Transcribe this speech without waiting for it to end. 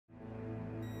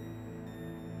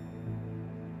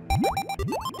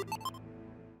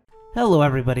Hello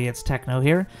everybody, it's Techno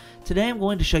here. Today I'm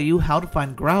going to show you how to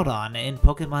find Groudon in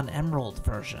Pokémon Emerald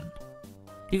version.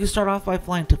 You can start off by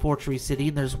flying to Fortree City,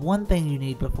 and there's one thing you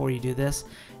need before you do this,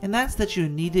 and that's that you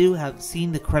need to have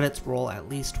seen the credits roll at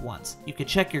least once. You can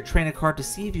check your trainer card to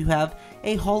see if you have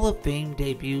a Hall of Fame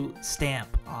debut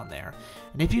stamp on there,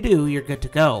 and if you do, you're good to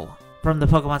go. From the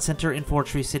Pokemon Center in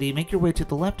Fortree City, make your way to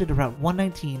the left at Route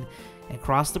 119 and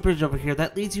cross the bridge over here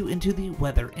that leads you into the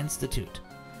Weather Institute.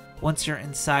 Once you're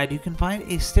inside, you can find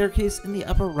a staircase in the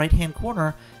upper right-hand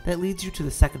corner that leads you to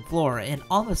the second floor, and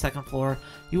on the second floor,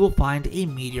 you will find a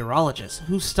meteorologist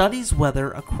who studies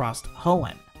weather across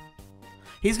Hoenn.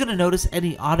 He's going to notice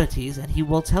any oddities, and he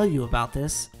will tell you about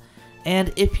this,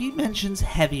 and if he mentions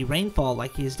heavy rainfall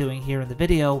like he is doing here in the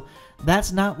video,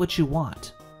 that's not what you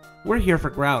want. We're here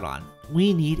for Groudon.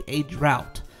 We need a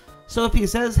drought. So if he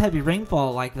says heavy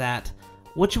rainfall like that,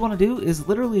 what you want to do is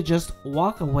literally just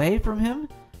walk away from him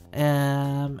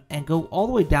and go all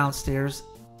the way downstairs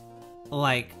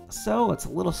like so. It's a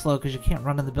little slow because you can't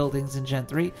run in the buildings in Gen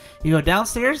 3. You go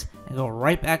downstairs and go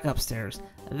right back upstairs.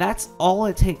 That's all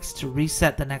it takes to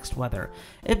reset the next weather.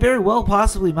 It very well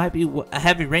possibly might be a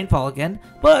heavy rainfall again,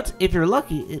 but if you're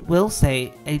lucky, it will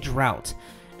say a drought.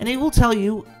 And it will tell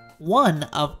you one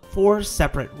of 4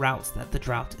 separate routes that the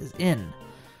drought is in.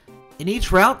 In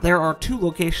each route, there are 2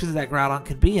 locations that Groudon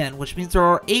can be in, which means there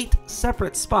are 8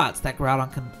 separate spots that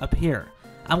Groudon can appear.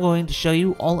 I'm going to show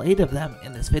you all 8 of them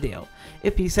in this video.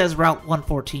 If he says Route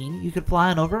 114, you can fly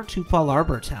on over to Fall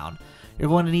Arbor Town. You're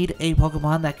going to need a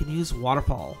Pokemon that can use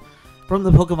Waterfall. From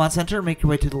the Pokemon Center, make your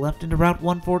way to the left into Route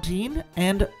 114,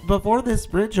 and before this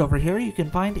bridge over here, you can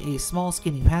find a small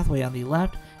skinny pathway on the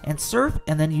left, and surf,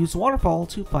 and then use Waterfall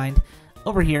to find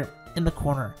over here in the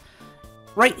corner.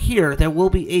 Right here, there will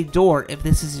be a door if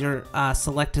this is your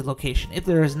selected location. If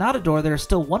there is not a door, there is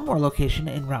still one more location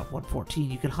in Route 114.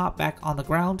 You can hop back on the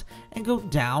ground and go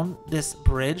down this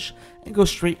bridge and go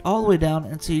straight all the way down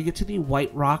until you get to the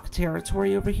White Rock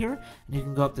territory over here. And you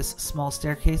can go up this small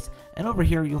staircase, and over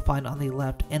here you'll find on the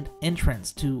left an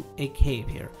entrance to a cave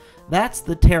here. That's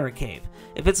the Terra Cave.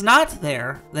 If it's not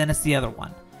there, then it's the other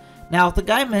one. Now, if the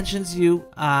guy mentions you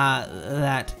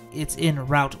that it's in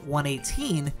Route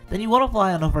 118, then you want to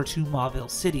fly on over to Mauville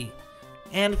City.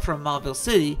 And from Mauville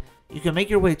City, you can make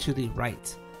your way to the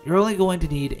right. You're only going to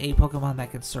need a Pokemon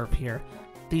that can surf here.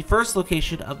 The first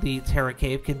location of the Terra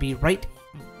Cave can be right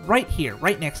here,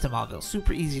 right next to Mauville.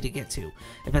 Super easy to get to.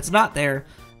 If it's not there,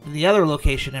 then the other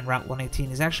location in Route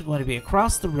 118 is actually going to be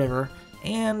across the river.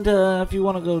 And if you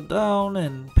want to go down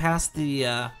and past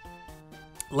the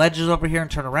ledges over here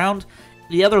and turn around,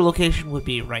 the other location would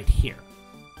be right here.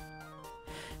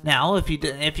 Now, if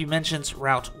you mentions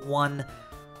Route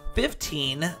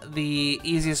 115, the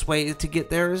easiest way to get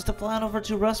there is to fly on over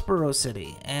to Rustboro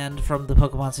City. And from the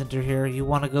Pokemon Center here, you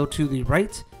want to go to the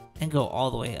right and go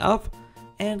all the way up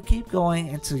and keep going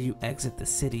until you exit the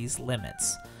city's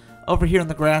limits. Over here in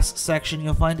the grass section,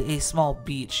 you'll find a small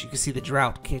beach. You can see the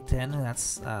drought kicked in, and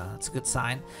that's a good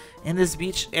sign. In this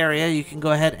beach area, you can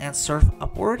go ahead and surf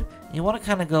upward. You want to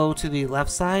kind of go to the left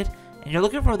side, and you're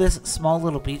looking for this small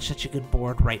little beach that you can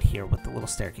board right here with the little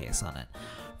staircase on it.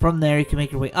 From there, you can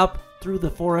make your way up through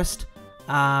the forest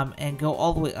and go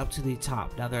all the way up to the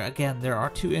top. Now, there are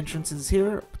 2 entrances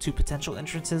here, 2 potential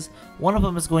entrances. One of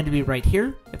them is going to be right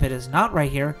here. If it is not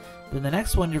right here, then the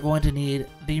next one you're going to need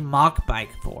the Mach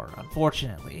Bike for,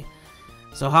 unfortunately.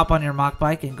 So hop on your Mach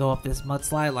Bike and go up this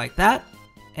mudslide like that,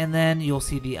 and then you'll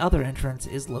see the other entrance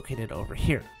is located over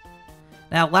here.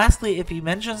 Now, lastly, if he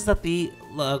mentions that the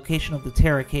location of the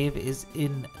Terra Cave is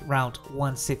in Route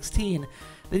 116,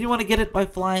 then you want to get it by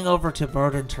flying over to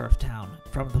Verdant Turf Town.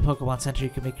 From the Pokemon Center, you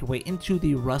can make your way into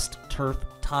the Rust Turf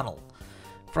Tunnel.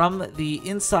 From the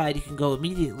inside, you can go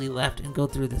immediately left and go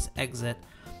through this exit.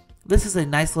 This is a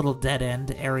nice little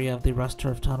dead-end area of the Rust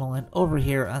Turf Tunnel, and over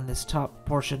here on this top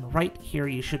portion right here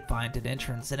you should find an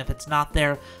entrance, and if it's not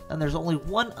there, then there's only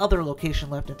one other location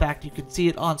left. In fact, you can see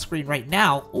it on screen right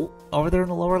now. Ooh, over there in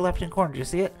the lower left-hand corner, do you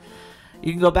see it?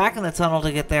 You can go back in the tunnel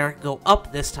to get there, go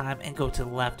up this time, and go to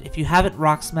the left. If you haven't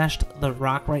rock smashed the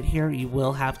rock right here, you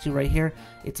will have to right here.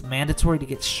 It's mandatory to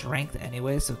get strength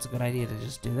anyway, so it's a good idea to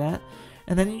just do that.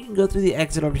 And then you can go through the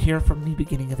exit over here from the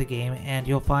beginning of the game, and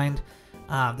you'll find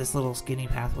this little skinny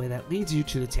pathway that leads you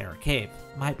to the Terra Cave.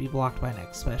 Might be blocked by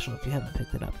next special if you haven't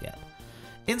picked it up yet.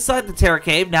 Inside the Terra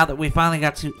Cave, now that we finally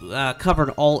got to covered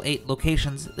all 8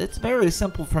 locations, it's very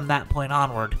simple from that point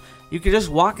onward. You can just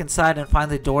walk inside and find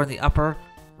the door in the upper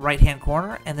right-hand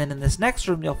corner, and then in this next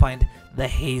room you'll find the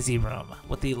Hazy Room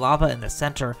with the lava in the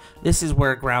center. This is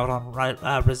where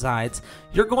Groudon resides.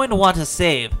 You're going to want to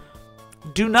save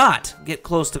do not get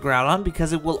close to Groudon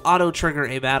because it will auto-trigger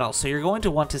a battle. So you're going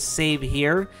to want to save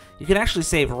here. You can actually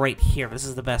save right here. This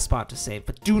is the best spot to save,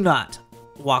 but do not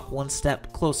walk one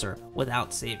step closer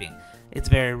without saving. It's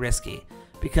very risky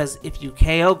because if you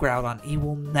KO Groudon, he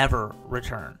will never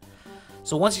return.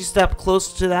 So once you step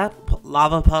close to that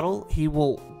lava puddle, it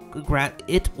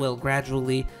will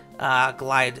gradually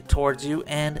glide towards you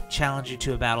and challenge you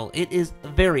to a battle. It is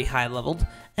very high leveled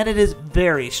and it is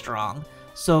very strong.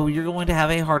 So you're going to have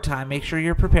a hard time. Make sure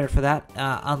you're prepared for that.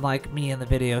 Unlike me in the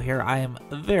video here, I am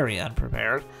very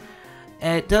unprepared.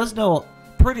 And it does know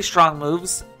pretty strong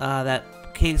moves that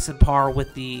case in par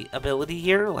with the ability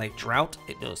here, like Drought.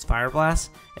 It knows Fire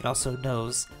Blast. It also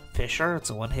knows Fissure. It's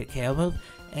a one-hit KO move.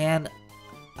 And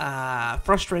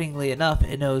frustratingly enough,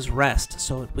 it knows Rest,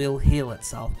 so it will heal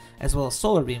itself, as well as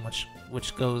Solar Beam,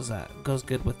 which goes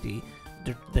good with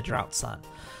the Drought Sun.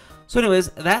 So anyways,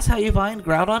 that's how you find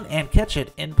Groudon and catch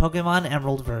it in Pokemon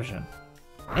Emerald version.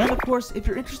 And of course, if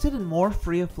you're interested in more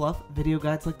free of fluff video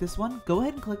guides like this one, go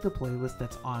ahead and click the playlist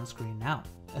that's on screen now.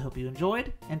 I hope you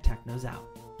enjoyed, and Techno's out.